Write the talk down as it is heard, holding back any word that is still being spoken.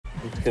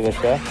से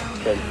बचा।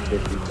 चल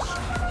देसी।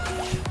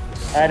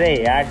 अरे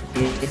यार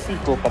देसी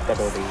को पकड़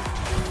हो रही।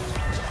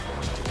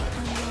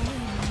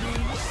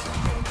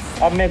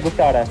 अब मैं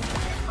गुस्सा आ रहा है।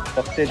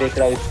 तब से देख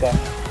रहा हूँ इसका।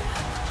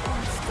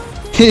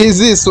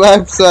 Easy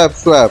swap swap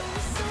swap.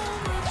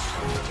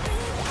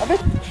 अबे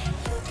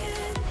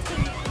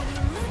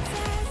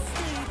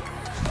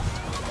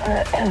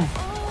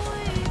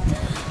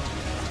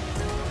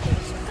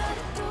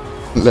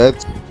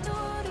Let's.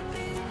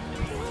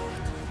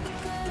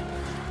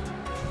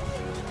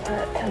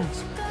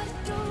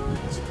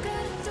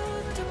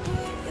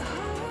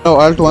 No,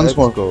 alt once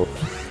more. go.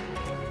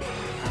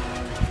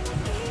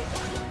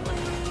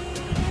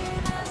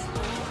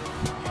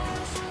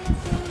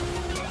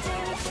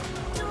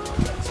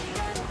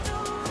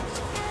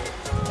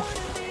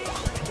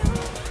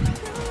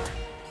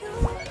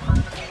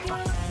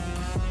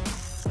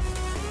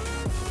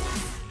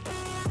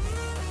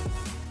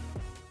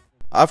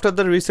 After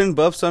the recent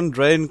buffs on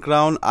Drain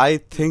Crown, I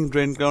think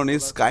Drain Crown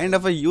is kind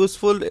of a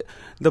useful.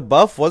 The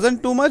buff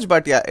wasn't too much,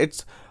 but yeah,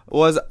 it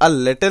was a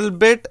little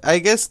bit. I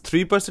guess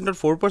 3% or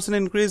 4%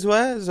 increase हुआ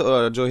है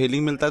जो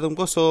healing मिलता है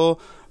तुमको. So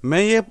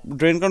मैं ये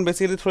Drain Crown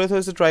basically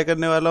थोड़े से try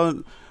करने वाला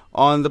हूँ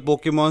on the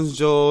Pokemons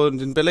जो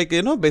जिन पे like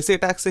you know basic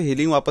attack से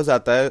healing वापस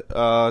आता है.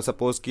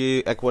 Suppose कि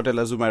Aquatell,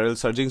 Azumarill,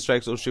 Surging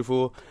Strikes,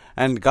 Urshifu,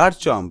 and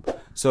Garchomp.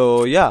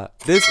 So yeah,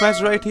 this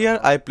match right here,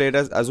 I played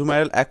as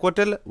Azumarill,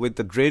 Aquatell with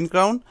the Drain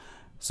Crown.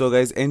 So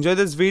guys, enjoy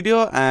this video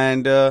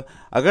and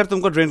अगर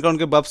तुमको drain crown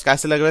के बफ्स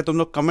कैसे लग रहे हैं तुम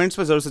लोग कमेंट्स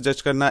में जरूर से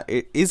जज करना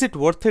is it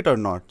worth it or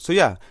not. So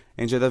yeah,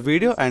 enjoy the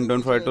video and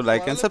don't forget to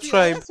like and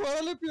subscribe.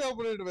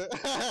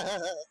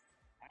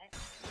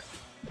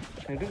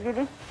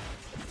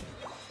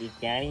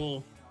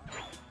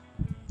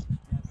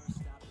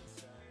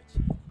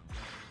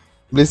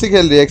 Blessy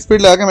खेल रही है,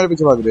 एक्सपीड लगा के मेरे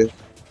पीछे भाग रही है।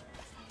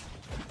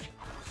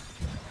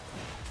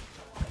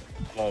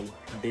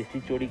 देसी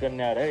चोरी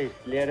करने आ रहा है,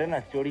 प्लेयर है ना,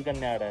 चोरी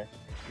करने आ रहा है,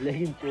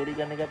 लेकिन चोरी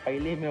करने का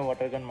पहले ही मैं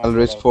वाटर गन मार। I'll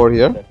reach 4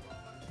 here.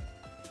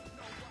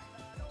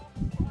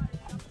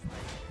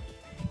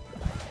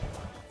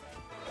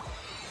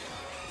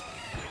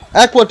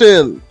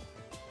 Aquatell.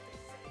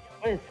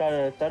 ओए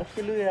सर्फ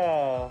के लिए या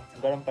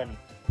गर्म पानी?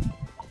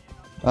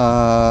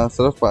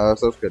 सर्फ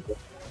कहते हैं।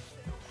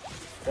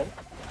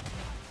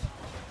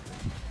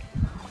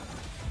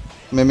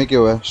 मेमे क्या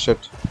हुआ है? शिट।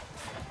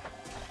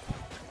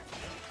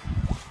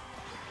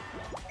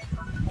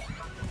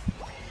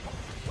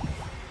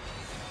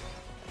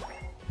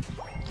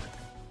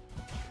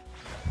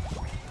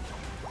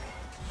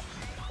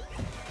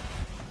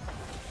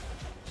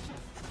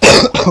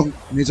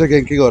 नीचे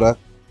गैंकिंग हो रहा है।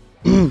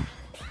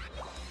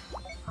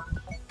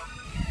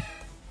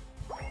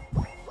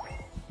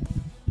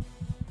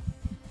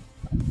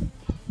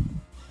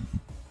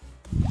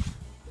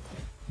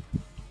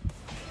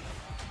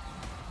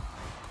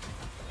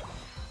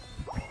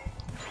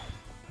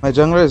 My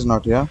jungler is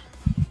not here.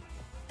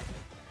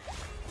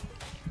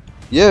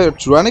 ये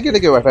चुराने के लिए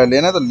क्यों बैठा है?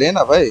 लेना तो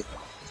लेना भाई।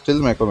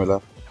 स्टिल मेरे को मिला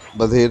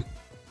बधिर।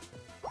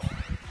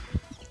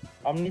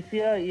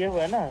 अमनीसिया ये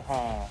हुआ है ना?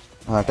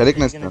 हाँ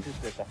टेलिकनेस हाँ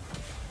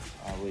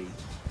वही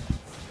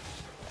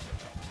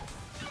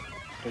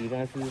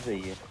टेलिकनेस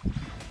सही है।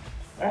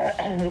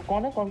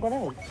 कौन है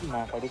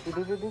माँ का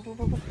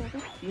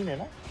तीन है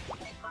ना?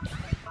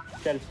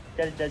 चल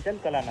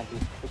कल आना तू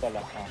कल आ।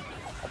 हाँ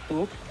अब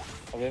तू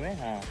अबे में।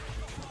 हाँ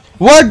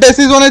What?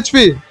 Desi is 1 HP.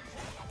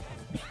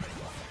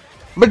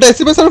 But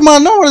deci पे सिर्फ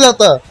मारना मर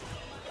जाता।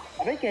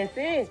 अबे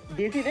कैसे?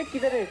 डेसी देख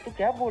किधर है? तू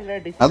क्या बोल रहा है?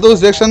 डेसी हाँ तो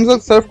उस डायरेक्शन से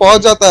सिर्फ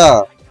पहुंच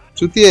जाता।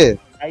 चुतिए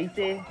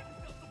ऐसे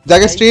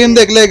जाके स्ट्रीम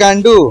देख ले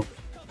गांडू।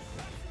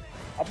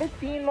 अबे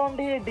 3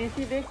 लौंडे है।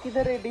 डेसी देख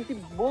किधर है? डेसी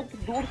बहुत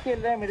दूर खेल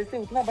रहा है मेरे से।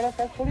 उतना बड़ा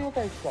सर्च थोड़ी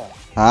होता है इसका।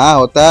 हाँ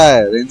होता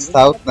है, रेंज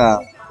था उतना।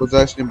 कुछ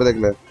स्ट्रीम पे देख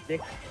ले।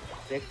 देख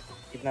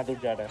कितना दूर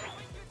जा रहा है।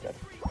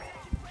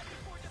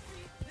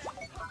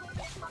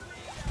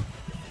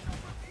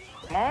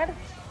 मार।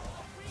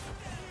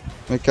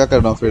 मैं क्या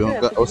कर रहा हूँ फिर?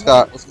 उसका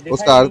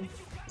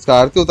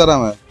आरती उतारा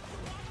मैं।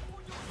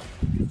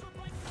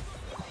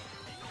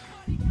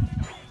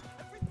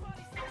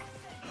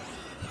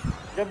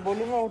 जब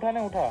बोलूंगा उठाने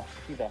उठा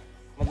सीधा,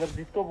 मतलब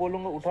जिसको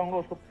बोलूंगा उठाऊंगा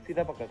उसको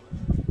सीधा पकड़,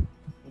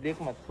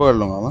 देख मत। पकड़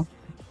लूंगा मैं।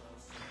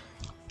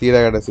 तीर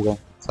आएगा सीधा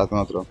साथ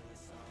में उतरो।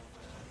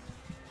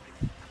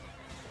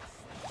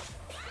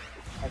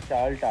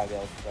 अच्छा अल्ट आ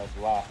गया उसका।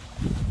 वाह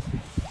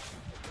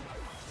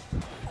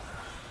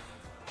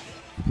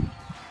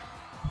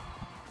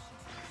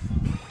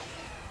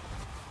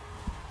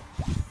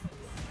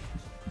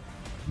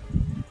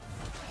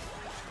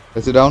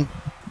Sit down.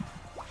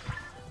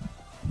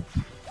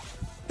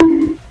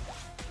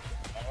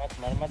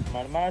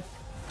 मर मत।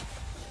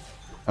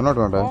 I'm not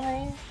gonna die.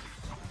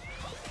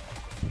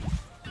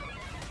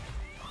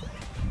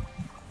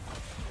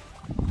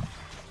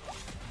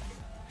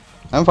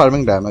 I'm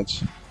farming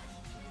damage.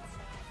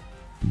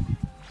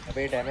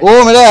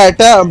 ओ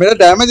मेरा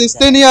डैमेज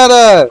इससे नहीं आ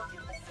रहा है।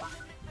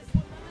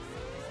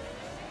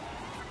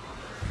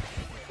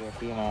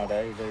 टीम आ रहा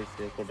है इधर,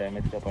 इससे को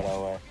डैमेज का पड़ा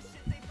हुआ है।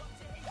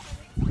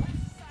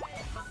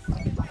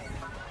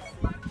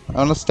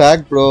 On a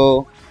stack,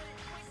 bro.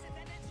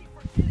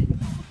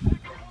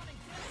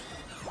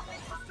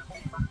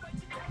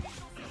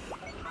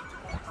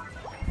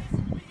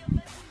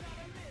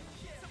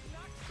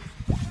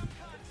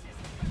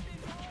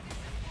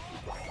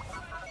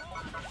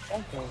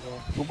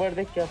 ऊपर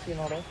देख क्या सीन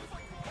हो रहा है।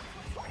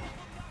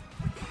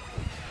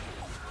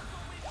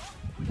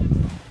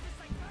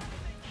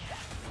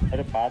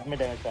 अरे बाद में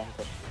डैमेज काम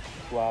कर।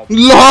 वाह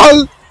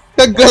लॉल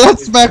क्या गलत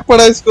स्मैक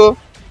पड़ा इसको।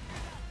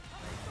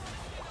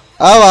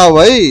 आ वाह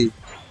भाई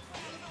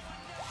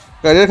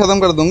करियर खत्म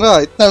कर दूंगा,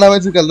 इतना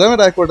डैमेज निकल रहा है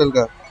मेरा एक्वाटल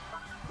का।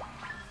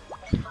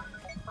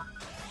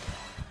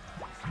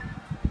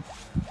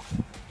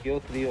 क्यों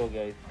 3 हो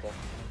गया इसका।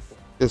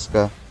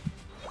 किसका?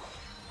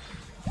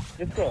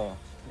 इसका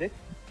देख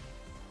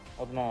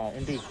अपना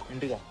इंडी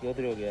का क्यों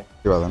 3 हो गया।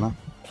 क्या बात है ना।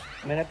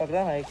 मैंने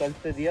पकड़ा ना, एक कल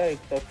से दिया, एक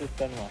तब से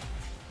स्टन हुआ,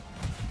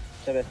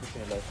 सब ऐसे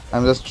मिला। I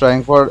am just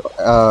trying for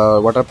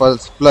water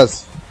pulse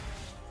plus.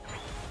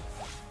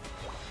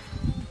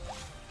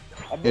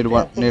 need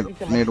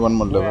one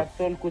more level.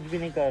 Absol कुछ भी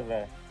नहीं कर रहा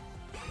है।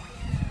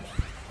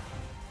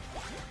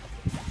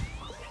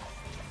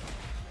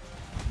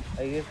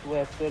 आई गेस वो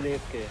एब्सोल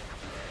एक के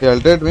He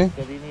ulted me.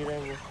 कभी नहीं रहा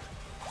वो।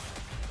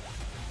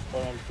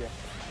 कौन किया?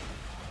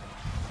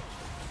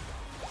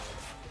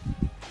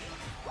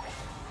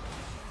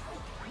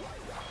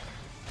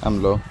 I'm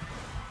low.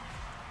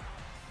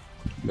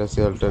 Guess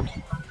he ulted.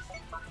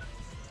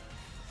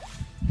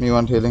 Me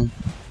want healing.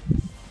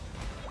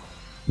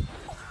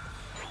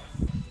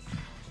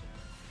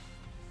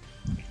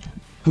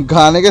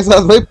 गाने के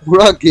साथ भाई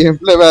पूरा गेम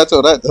प्ले मैच हो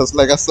रहा है, just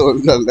like a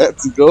soldier.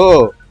 Let's go.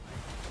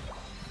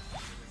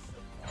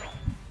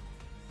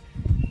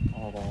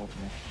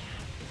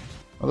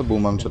 तो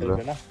बूम हम चल रहा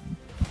है।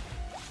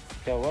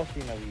 क्या हुआ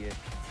सीन अभी है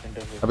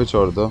सेंटर पे? अभी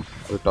छोड़ दो,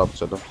 अभी टॉप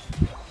चलो।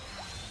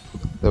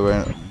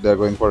 they are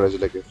going for edge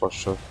like for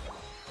sure.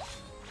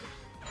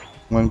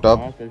 Going top.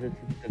 चल चल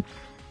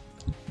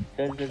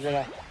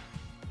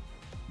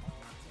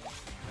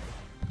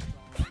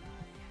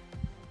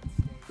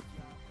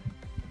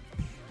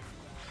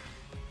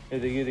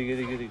ये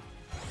देखिए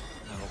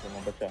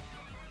बच्चा,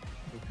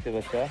 इससे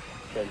बच्चा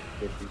चल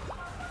देसी।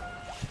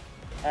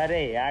 अरे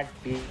यार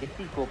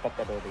देसी को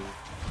पकड़ हो रही है।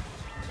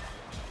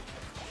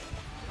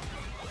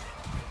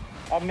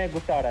 अब मैं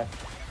गुस्सा आ रहा है,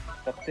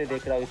 सबसे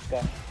देख रहा हूँ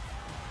इसका।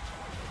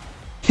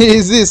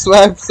 Easy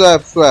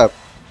swap.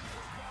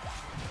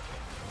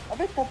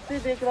 अबे सबसे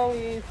देख रहा हूँ,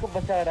 ये इसको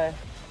बचा रहा है।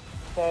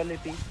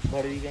 क्वालिटी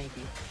बढ़ी गई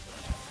की।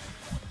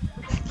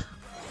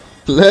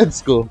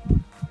 Let's go.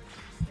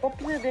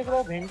 सबसे देख रहा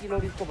हूँ, भेड़ की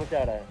लोग इसको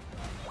बचा रहा है।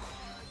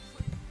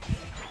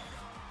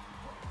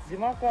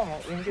 दिमाग का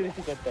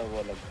इंक्यूरेसी करता है वो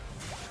अलग।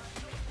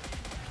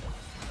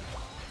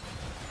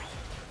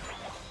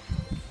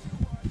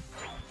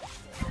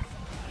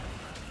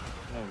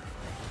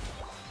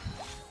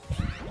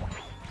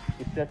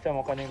 इससे अच्छा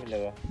मौका नहीं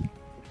मिलेगा।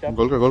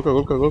 गोल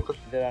कर।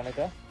 इधर आने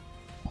का।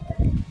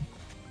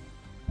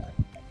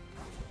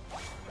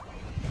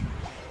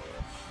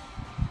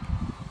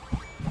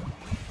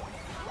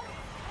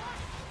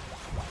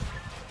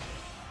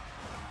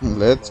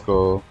 Let's go.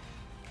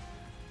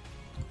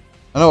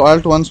 No,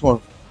 alt once more.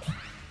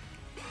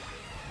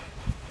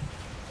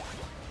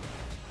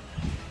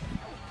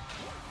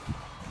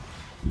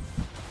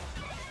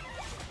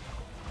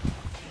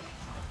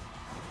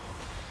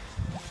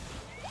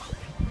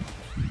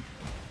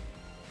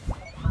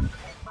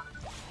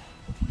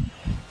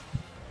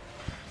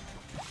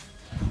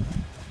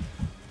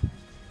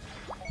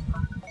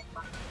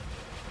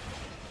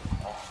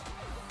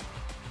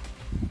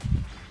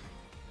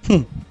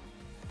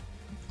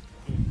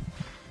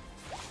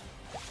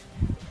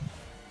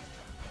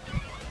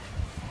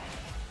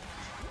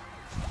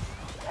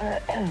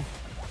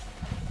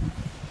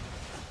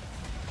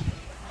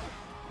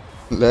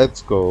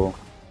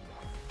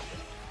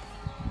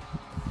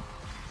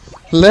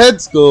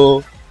 Let's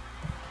go.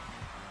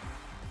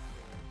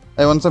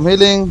 I want some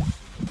healing.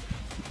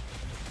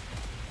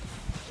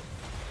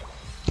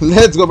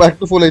 Let's go back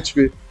to full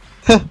HP.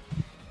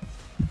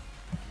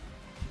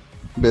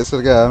 Base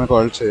करके आया, मेरे को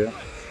अल्ट चाहिए।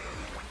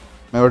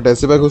 मैं वो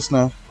डेसी पे घुसना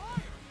है।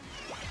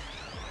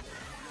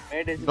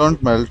 Don't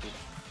melt.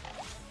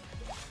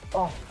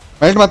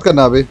 मेल्ट मत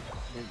करना अभी।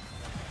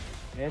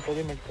 मैं तो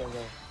भी मेल्ट कर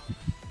रहा हूँ।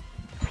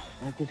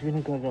 मैं कुछ भी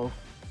नहीं कर रहा हूँ।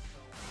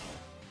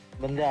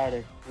 बंदे आ रहे,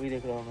 वही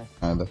देख रहा हूँ मैं।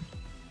 इधर।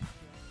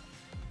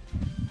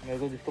 मेरे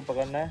को जिसको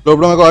पकड़ना है।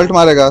 स्लोब्रो में को अल्ट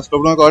मारेगा।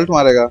 स्लोब्रो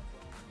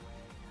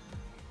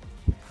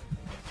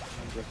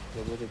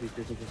के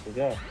पीछे से कुछ हो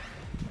गया।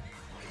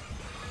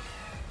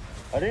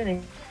 अरे नहीं,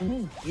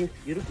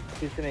 ये रुक,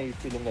 फिर से मैं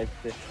इससे लूंगा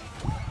इससे।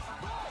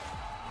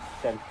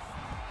 चल।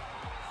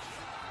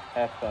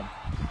 Have fun.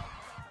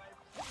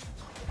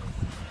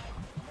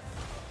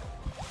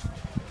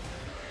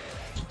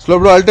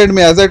 Slowbro ulted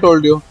me as I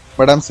told you,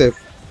 but I'm safe.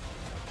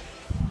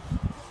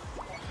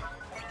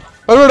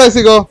 Where would I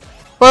see go?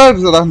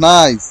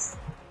 Nice.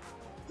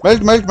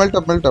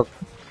 Melt up.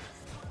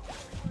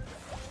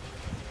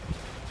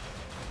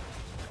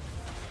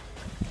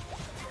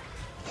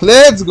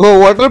 Let's go.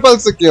 Water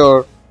pulse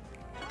secure.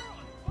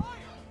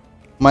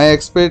 My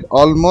XP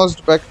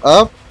almost back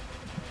up.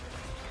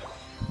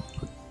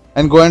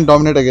 And go and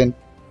dominate again.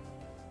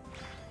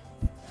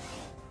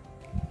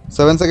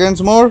 7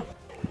 seconds more.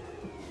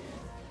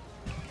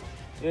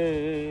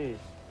 Hey.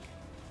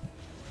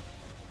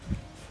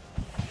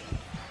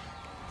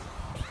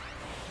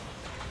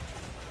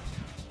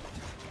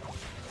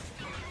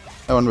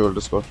 I won't be able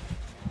to score.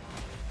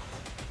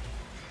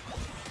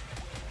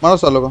 मारो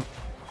सालों को.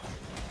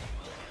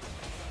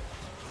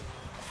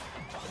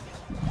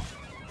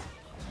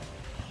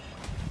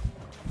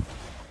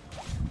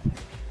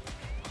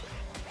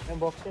 मैं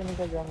box से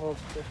निकल जाऊंगा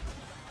उससे.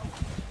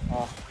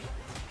 हाँ.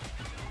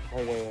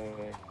 भाई.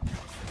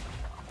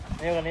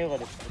 नहीं होगा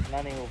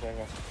इतना नहीं हो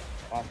पाएगा.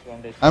 5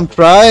 राउंड. I'm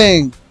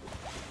trying.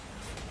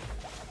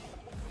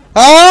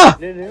 Ah!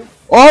 ले.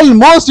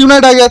 Almost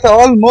यूनाइट आ गया था.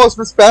 Almost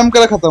मैं स्पैम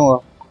करा खत्म हुआ.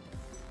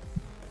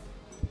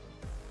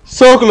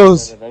 So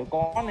close.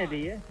 कौन है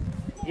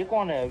ये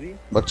कौन है अभी?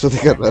 बकचोदी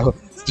कर रहा है.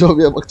 जो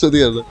भी है बकचोदी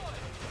कर रहा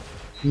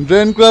है.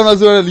 Drain crown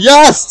अज़ुमारिल.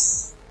 Yes!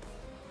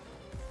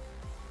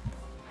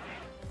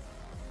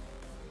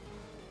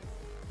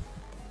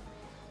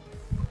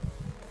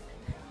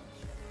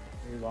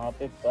 वहाँ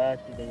पे पास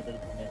इधर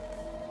घूमे.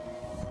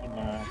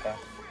 माँ का.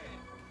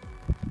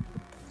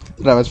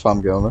 डैमेज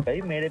फार्म किया मैं.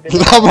 भाई मेरे पे.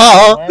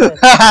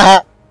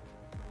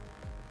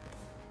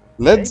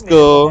 Let's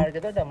go.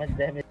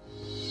 डैमेज